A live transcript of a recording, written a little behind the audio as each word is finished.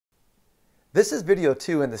This is video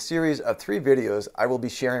 2 in the series of 3 videos I will be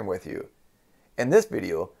sharing with you. In this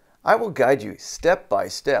video, I will guide you step by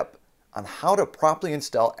step on how to properly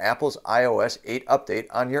install Apple's iOS 8 update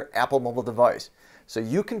on your Apple mobile device so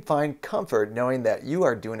you can find comfort knowing that you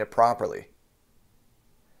are doing it properly.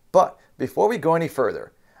 But before we go any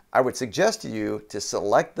further, I would suggest to you to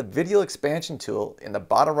select the video expansion tool in the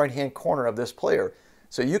bottom right hand corner of this player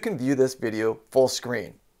so you can view this video full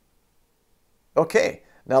screen. Okay,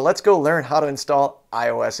 now let's go learn how to install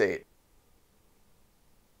iOS 8.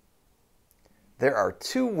 There are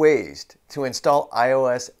 2 ways to install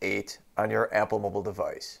iOS 8 on your Apple mobile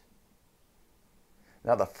device.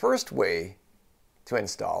 Now the first way to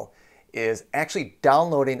install is actually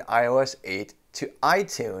downloading iOS 8 to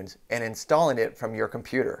iTunes and installing it from your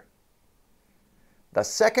computer. The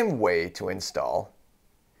second way to install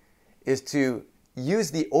is to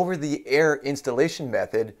use the over-the-air installation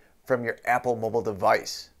method from your Apple mobile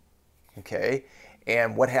device. Okay,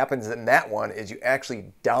 and what happens in that one is you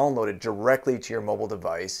actually download it directly to your mobile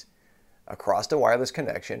device across the wireless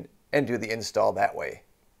connection and do the install that way.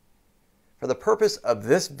 For the purpose of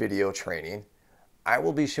this video training, I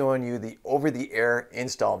will be showing you the over-the-air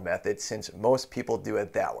install method since most people do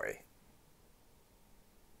it that way.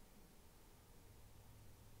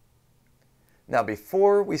 Now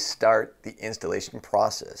before we start the installation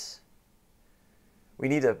process, we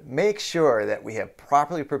need to make sure that we have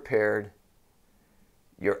properly prepared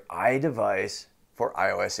your iDevice for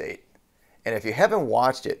iOS 8. And if you haven't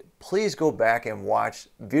watched it, please go back and watch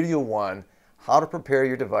video 1, how to prepare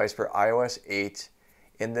your device for iOS 8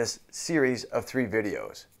 in this series of 3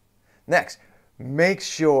 videos. Next, make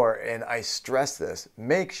sure, and I stress this,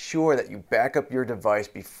 make sure that you back up your device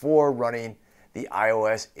before running the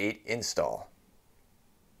iOS 8 install.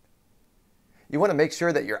 You want to make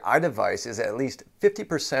sure that your iDevice is at least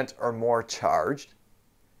 50% or more charged,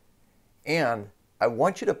 and I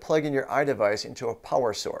want you to plug in your iDevice into a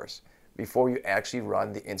power source before you actually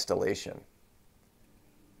run the installation.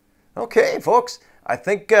 Okay, folks, I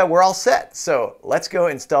think we're all set, so let's go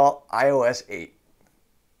install iOS 8.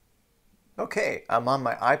 Okay, I'm on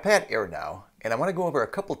my iPad Air now, and I want to go over a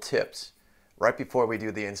couple tips right before we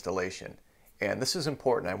do the installation. And this is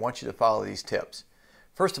important. I want you to follow these tips.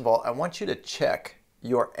 First of all, I want you to check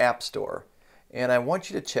your App Store, and I want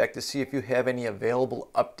you to check to see if you have any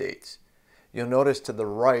available updates. You'll notice to the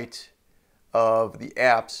right of the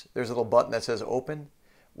apps, there's a little button that says Open.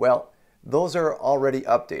 Well, those are already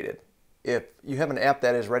updated. If you have an app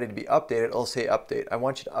that is ready to be updated, it'll say Update. I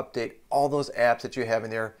want you to update all those apps that you have in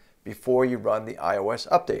there before you run the iOS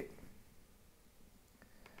update.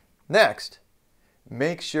 Next,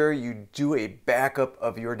 make sure you do a backup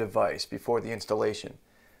of your device before the installation.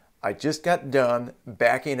 I just got done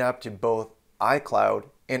backing up to both iCloud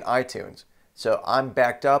and iTunes. So I'm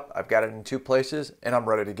backed up, I've got it in 2 places, and I'm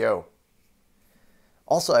ready to go.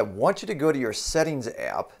 Also, I want you to go to your Settings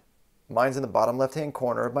app. Mine's in the bottom left-hand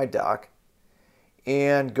corner of my dock.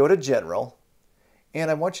 And go to General.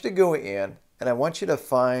 And I want you to go in, and I want you to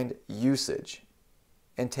find Usage.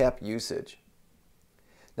 And tap Usage.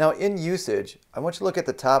 Now in Usage, I want you to look at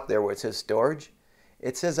the top there where it says Storage.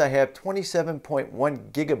 It says I have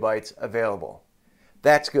 27.1 gigabytes available.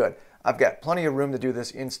 That's good. I've got plenty of room to do this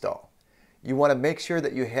install. You want to make sure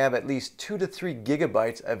that you have at least 2 to 3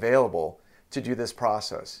 gigabytes available to do this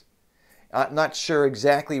process. I'm not sure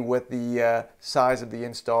exactly what the size of the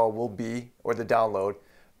install will be, or the download,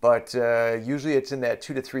 but usually it's in that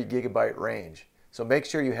 2 to 3 gigabyte range. So make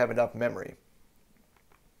sure you have enough memory.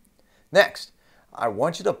 Next, I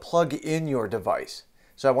want you to plug in your device.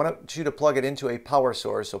 So I want you to plug it into a power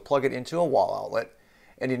source, so plug it into a wall outlet.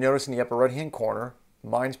 And you notice in the upper right hand corner,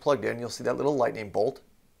 mine's plugged in, you'll see that little lightning bolt.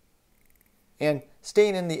 And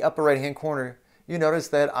staying in the upper right hand corner, you notice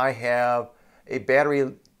that I have a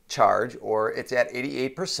battery charge, or it's at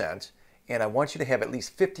 88%, and I want you to have at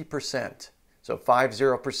least 50%, so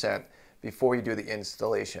 50%, before you do the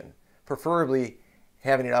installation. Preferably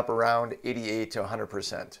having it up around 88 to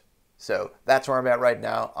 100%. So that's where I'm at right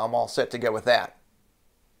now. I'm all set to go with that.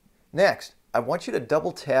 Next, I want you to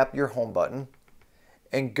double tap your home button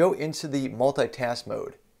and go into the multitask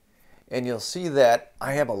mode. And you'll see that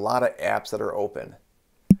I have a lot of apps that are open.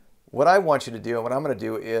 What I want you to do, and what I'm going to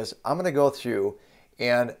do is I'm going to go through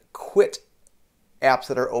and quit apps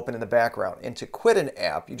that are open in the background. And to quit an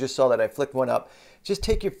app, you just saw that I flicked one up, just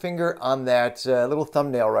take your finger on that little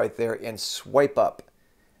thumbnail right there and swipe up.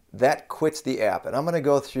 That quits the app. And I'm going to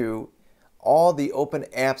go through all the open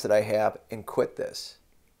apps that I have and quit this.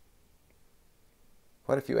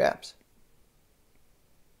 Quite a few apps.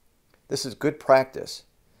 This is good practice.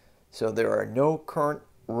 So there are no current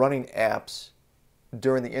running apps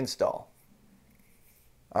during the install.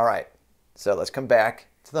 All right, so let's come back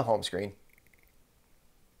to the home screen.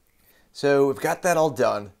 So we've got that all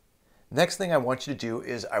done. Next thing I want you to do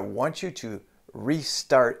is I want you to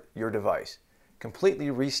restart your device.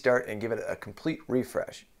 Completely restart and give it a complete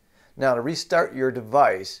refresh. Now to restart your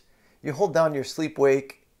device, you hold down your sleep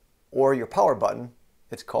wake or your power button,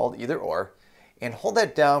 it's called either or, and hold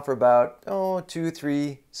that down for about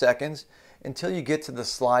 2-3 seconds until you get to the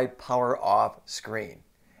slide power off screen.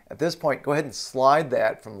 At this point, go ahead and slide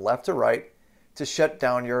that from left to right to shut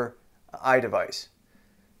down your iDevice.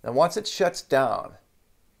 Now once it shuts down,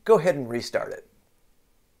 go ahead and restart it.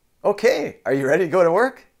 Okay, are you ready to go to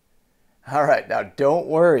work? All right, now don't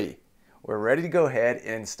worry. We're ready to go ahead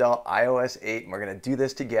and install iOS 8 and we're going to do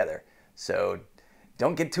this together. So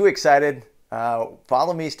don't get too excited.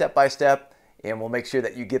 Follow me step by step and we'll make sure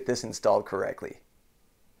that you get this installed correctly.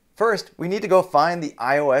 First, we need to go find the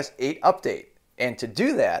iOS 8 update. And to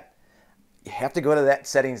do that, you have to go to that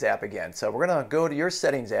settings app again. So we're going to go to your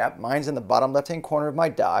settings app. Mine's in the bottom left-hand corner of my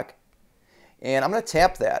dock. And I'm going to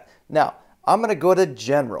tap that. Now, I'm going to go to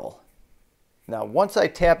General. Now, once I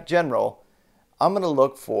tap General, I'm going to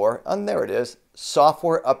look for, and there it is,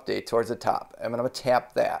 Software Update towards the top. I'm going to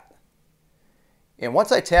tap that. And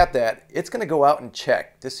once I tap that, it's going to go out and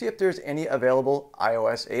check to see if there's any available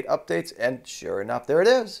iOS 8 updates. And sure enough, there it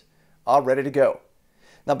is, all ready to go.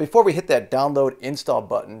 Now, before we hit that download install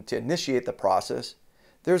button to initiate the process,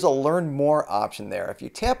 there's a Learn More option there. If you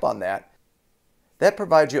tap on that, that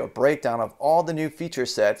provides you a breakdown of all the new feature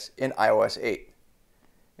sets in iOS 8.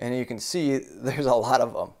 And you can see there's a lot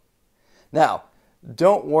of them. Now,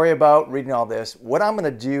 don't worry about reading all this. What I'm going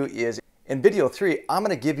to do is, in video 3, I'm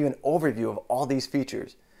going to give you an overview of all these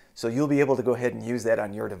features. So you'll be able to go ahead and use that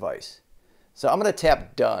on your device. So I'm going to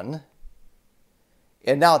tap Done.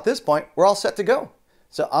 And now at this point, we're all set to go.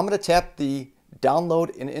 So I'm going to tap the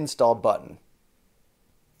Download and Install button.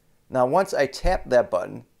 Now once I tap that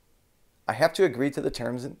button, I have to agree to the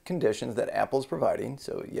terms and conditions that Apple's providing.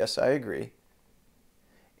 So yes, I agree.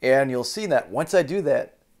 And you'll see that once I do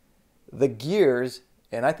that, the gears,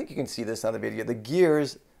 and I think you can see this on the video, the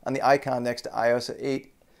gears on the icon next to iOS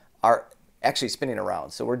 8 are actually spinning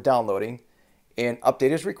around. So we're downloading and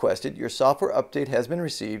update is requested. Your software update has been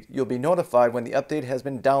received. You'll be notified when the update has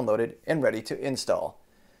been downloaded and ready to install.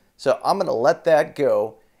 So I'm going to let that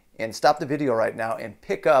go and stop the video right now and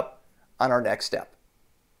pick up on our next step.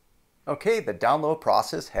 Okay, the download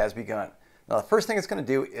process has begun. Now the first thing it's going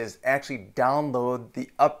to do is actually download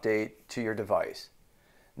the update to your device.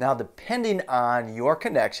 Now depending on your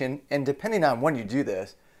connection and depending on when you do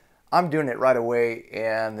this, I'm doing it right away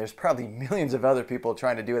and there's probably millions of other people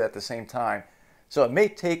trying to do it at the same time. So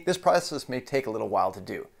this process may take a little while to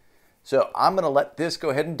do. So I'm going to let this go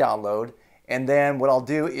ahead and download, and then what I'll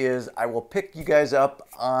do is I will pick you guys up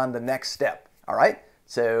on the next step. All right,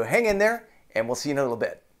 so hang in there and we'll see you in a little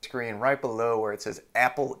bit. Screen right below where it says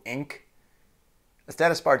Apple Inc. The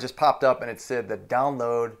status bar just popped up and it said the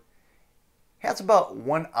download has about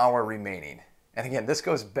 1 hour remaining. And again, this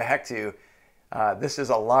goes back to this is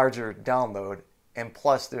a larger download, and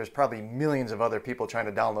plus there's probably millions of other people trying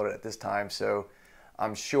to download it at this time. So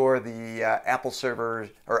I'm sure the Apple servers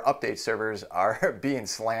or update servers are being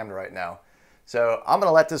slammed right now. So I'm going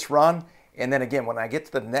to let this run, and then again, when I get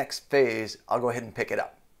to the next phase, I'll go ahead and pick it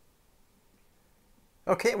up.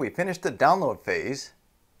 Okay, we finished the download phase,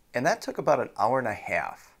 and that took about 1.5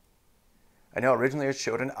 hours. I know originally it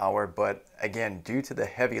showed 1 hour, but again, due to the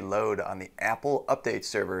heavy load on the Apple update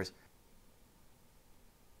servers,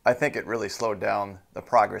 I think it really slowed down the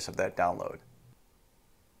progress of that download.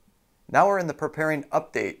 Now we're in the preparing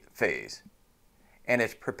update phase, and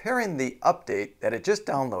it's preparing the update that it just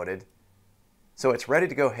downloaded, so it's ready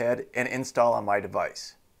to go ahead and install on my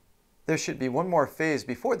device. There should be one more phase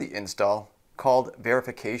before the install called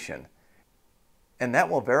verification, and that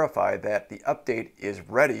will verify that the update is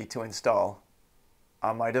ready to install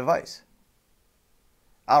on my device.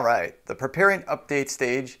 All right, the preparing update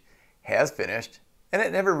stage has finished, and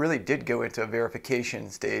it never really did go into a verification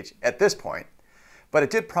stage at this point, but it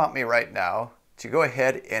did prompt me right now to go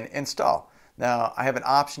ahead and install. Now, I have an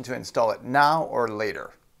option to install it now or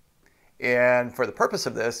later. And for the purpose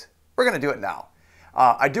of this, we're going to do it now.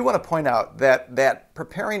 I do want to point out that that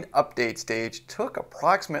preparing update stage took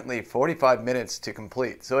approximately 45 minutes to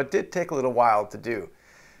complete, so it did take a little while to do.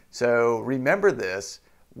 So remember this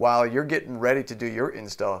while you're getting ready to do your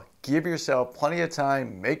install. Give yourself plenty of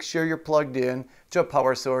time, make sure you're plugged in to a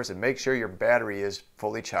power source, and make sure your battery is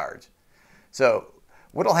fully charged. So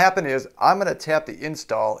what will happen is I'm going to tap the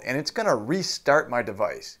install and it's going to restart my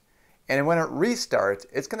device. And when it restarts,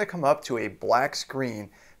 it's going to come up to a black screen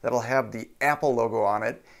that'll have the Apple logo on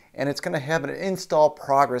it, and it's going to have an install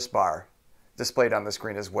progress bar displayed on the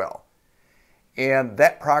screen as well. And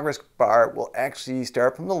that progress bar will actually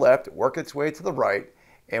start from the left, work its way to the right,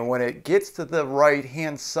 and when it gets to the right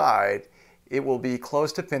hand side, it will be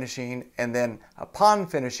close to finishing, and then upon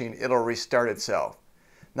finishing, it'll restart itself.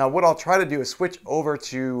 Now what I'll try to do is switch over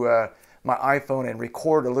to my iPhone and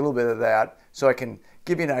record a little bit of that so I can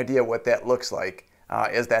give you an idea what that looks like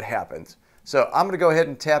as that happens. So I'm going to go ahead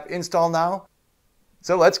and tap install now.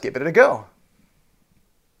 So let's give it a go.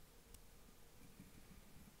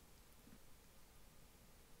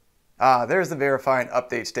 There's the verify and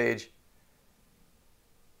update stage.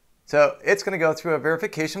 So it's going to go through a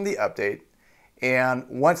verification of the update, and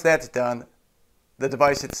once that's done, the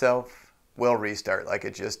device itself will restart like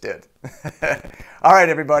it just did. All right,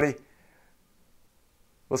 everybody.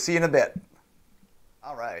 We'll see you in a bit.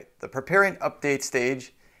 All right, the preparing update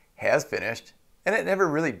stage has finished, and it never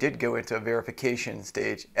really did go into a verification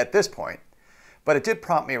stage at this point, but it did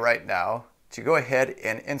prompt me right now to go ahead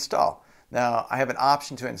and install. Now, I have an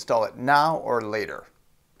option to install it now or later,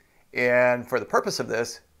 and for the purpose of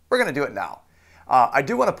this, we're going to do it now. I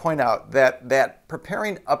do want to point out that that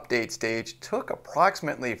preparing update stage took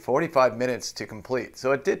approximately 45 minutes to complete,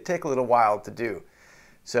 so it did take a little while to do.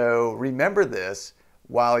 So remember this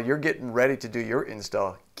while you're getting ready to do your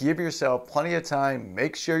install. Give yourself plenty of time,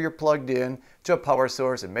 make sure you're plugged in to a power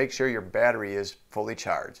source, and make sure your battery is fully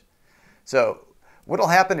charged. So what will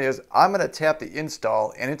happen is I'm going to tap the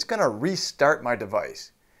install, and it's going to restart my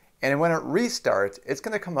device. And when it restarts, it's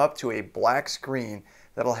going to come up to a black screen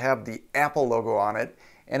that'll have the Apple logo on it,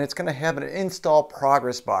 and it's going to have an install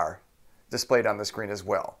progress bar displayed on the screen as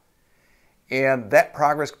well. And that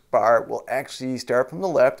progress bar will actually start from the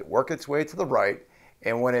left, work its way to the right,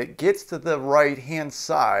 and when it gets to the right hand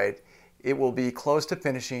side, it will be close to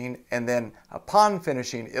finishing, and then upon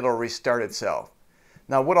finishing, it'll restart itself.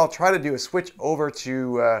 Now what I'll try to do is switch over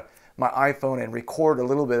to my iPhone and record a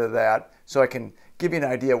little bit of that so I can give you an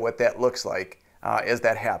idea what that looks like as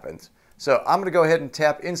that happens. So I'm going to go ahead and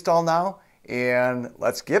tap install now, and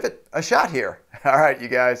let's give it a shot here. All right, you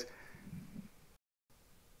guys.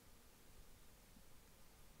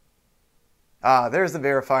 There's the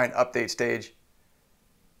verify and update stage.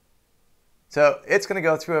 So it's going to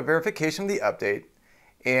go through a verification of the update,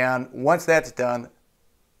 and once that's done,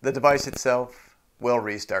 the device itself will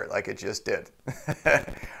restart like it just did.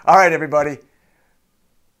 All right, everybody.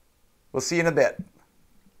 We'll see you in a bit.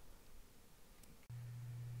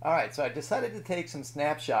 All right, so I decided to take some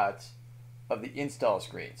snapshots of the install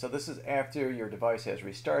screen. So this is after your device has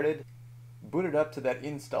restarted, booted up to that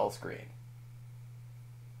install screen.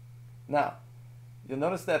 Now, you'll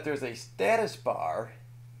notice that there's a status bar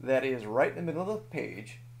that is right in the middle of the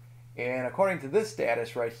page, and according to this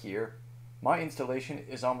status right here, my installation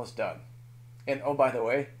is almost done. And oh, by the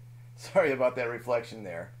way, sorry about that reflection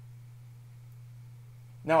there.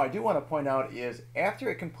 Now I do want to point out is after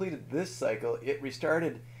it completed this cycle, it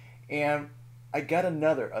restarted, and I got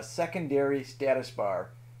a secondary status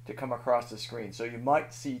bar to come across the screen. So you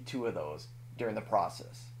might see two of those during the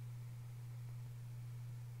process.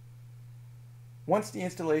 Once the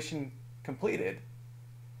installation completed,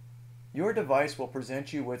 your device will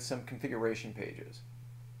present you with some configuration pages.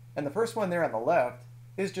 And the first one there on the left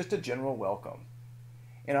is just a general welcome.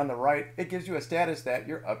 And on the right, it gives you a status that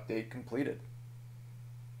your update completed.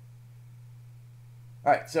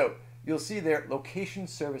 All right, so you'll see there location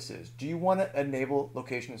services. Do you want to enable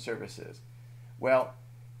location services? Well,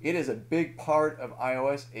 it is a big part of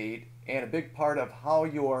iOS 8 and a big part of how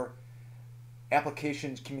your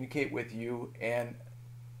applications communicate with you and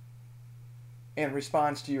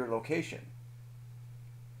responds to your location.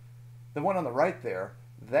 The one on the right there,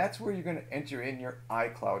 that's where you're going to enter in your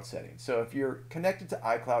iCloud settings. So if you're connected to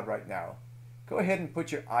iCloud right now, go ahead and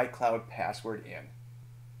put your iCloud password in.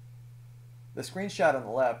 The screenshot on the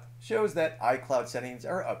left shows that iCloud settings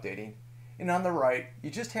are updating, and on the right, you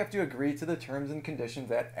just have to agree to the terms and conditions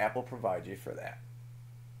that Apple provides you for that.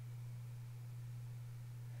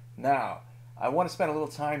 Now, I want to spend a little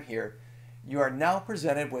time here. You are now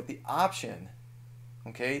presented with the option,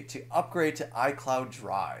 okay, to upgrade to iCloud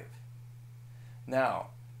Drive. Now,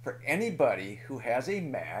 for anybody who has a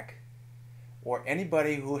Mac or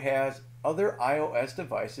anybody who has other iOS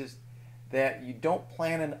devices that you don't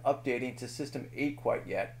plan on updating to System 8 quite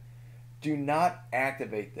yet, do not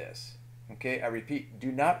activate this. Okay, I repeat,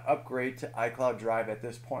 do not upgrade to iCloud Drive at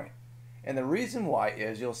this point. And the reason why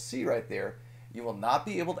is, you'll see right there, you will not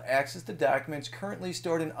be able to access the documents currently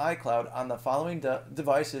stored in iCloud on the following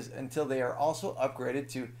devices until they are also upgraded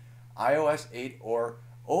to iOS 8 or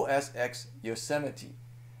OS X Yosemite.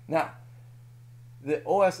 Now, the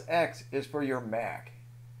OS X is for your Mac.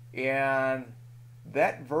 and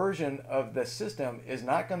that version of the system is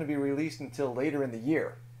not going to be released until later in the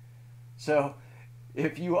year. So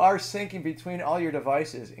if you are syncing between all your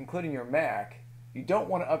devices, including your Mac, you don't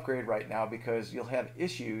want to upgrade right now because you'll have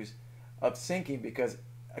issues of syncing because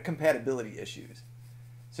of compatibility issues.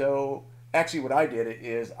 So actually what I did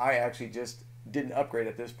is I actually just didn't upgrade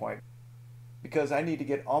at this point because I need to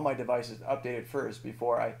get all my devices updated first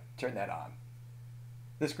before I turn that on.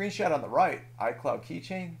 The screenshot on the right, Icloud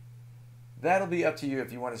Keychain, that'll be up to you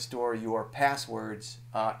if you want to store your passwords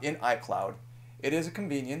in iCloud. It is a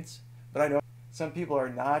convenience, but I know some people are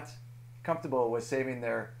not comfortable with saving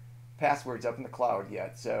their passwords up in the cloud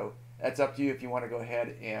yet, so that's up to you if you want to go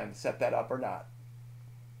ahead and set that up or not.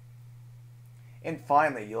 And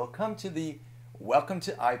finally, you'll come to the Welcome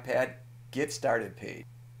to iPad Get Started page.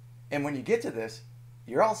 And when you get to this,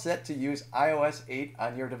 you're all set to use iOS 8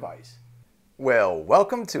 on your device. Well,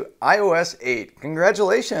 welcome to iOS 8.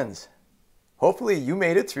 Congratulations! Hopefully you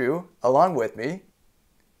made it through along with me.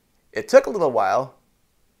 It took a little while,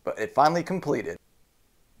 but it finally completed.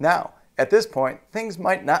 Now, at this point, things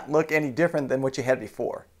might not look any different than what you had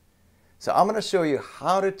before. So I'm going to show you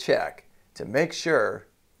how to check to make sure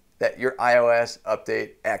that your iOS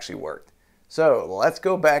update actually worked. So let's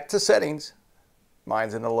go back to settings.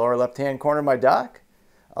 Mine's in the lower left-hand corner of my dock.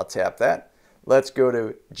 I'll tap that. Let's go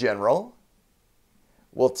to General.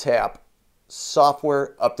 We'll tap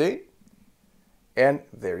Software Update. And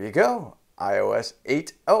there you go. iOS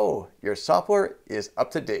 8.0. Your software is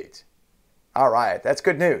up to date. All right, that's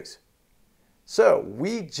good news. So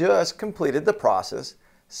we just completed the process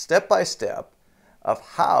step by step of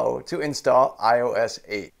how to install iOS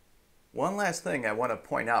 8. One last thing I want to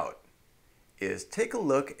point out is take a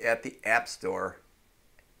look at the App Store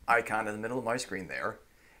icon in the middle of my screen there,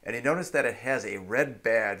 and you notice that it has a red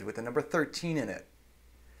badge with the number 13 in it.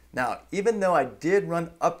 Now, even though I did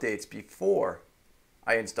run updates before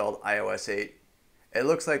I installed iOS 8, it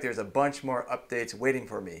looks like there's a bunch more updates waiting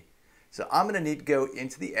for me. So I'm going to need to go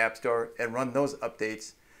into the App Store and run those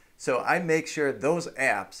updates so I make sure those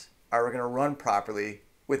apps are going to run properly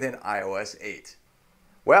within iOS 8.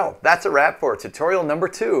 Well, that's a wrap for tutorial number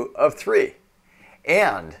 2 of 3.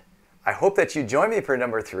 And I hope that you join me for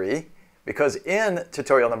number 3, because in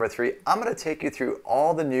tutorial number 3, I'm going to take you through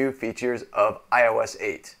all the new features of iOS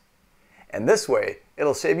 8. And this way,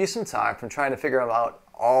 it'll save you some time from trying to figure them out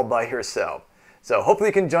all by yourself. So hopefully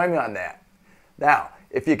you can join me on that. Now,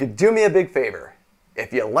 if you could do me a big favor,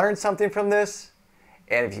 if you learned something from this,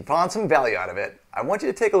 and if you found some value out of it, I want you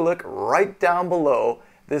to take a look right down below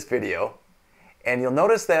this video, and you'll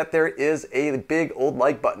notice that there is a big old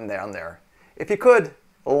like button down there. If you could,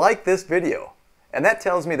 like this video, and that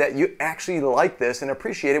tells me that you actually like this and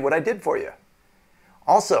appreciated what I did for you.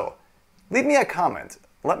 Also, leave me a comment.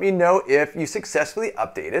 Let me know if you successfully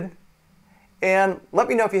updated, and let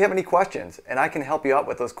me know if you have any questions, and I can help you out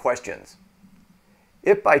with those questions.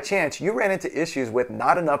 If by chance you ran into issues with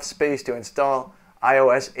not enough space to install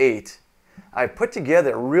iOS 8, I put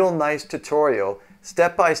together a real nice tutorial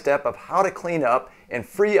step by step of how to clean up and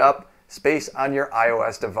free up space on your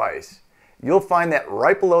iOS device. You'll find that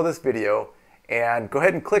right below this video, and go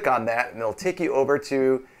ahead and click on that and it'll take you over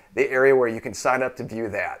to the area where you can sign up to view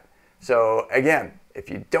that. So again, if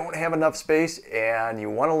you don't have enough space and you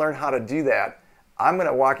want to learn how to do that, I'm going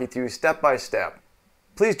to walk you through step by step.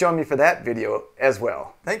 Please join me for that video as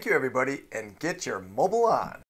well. Thank you everybody, and get your mobile on.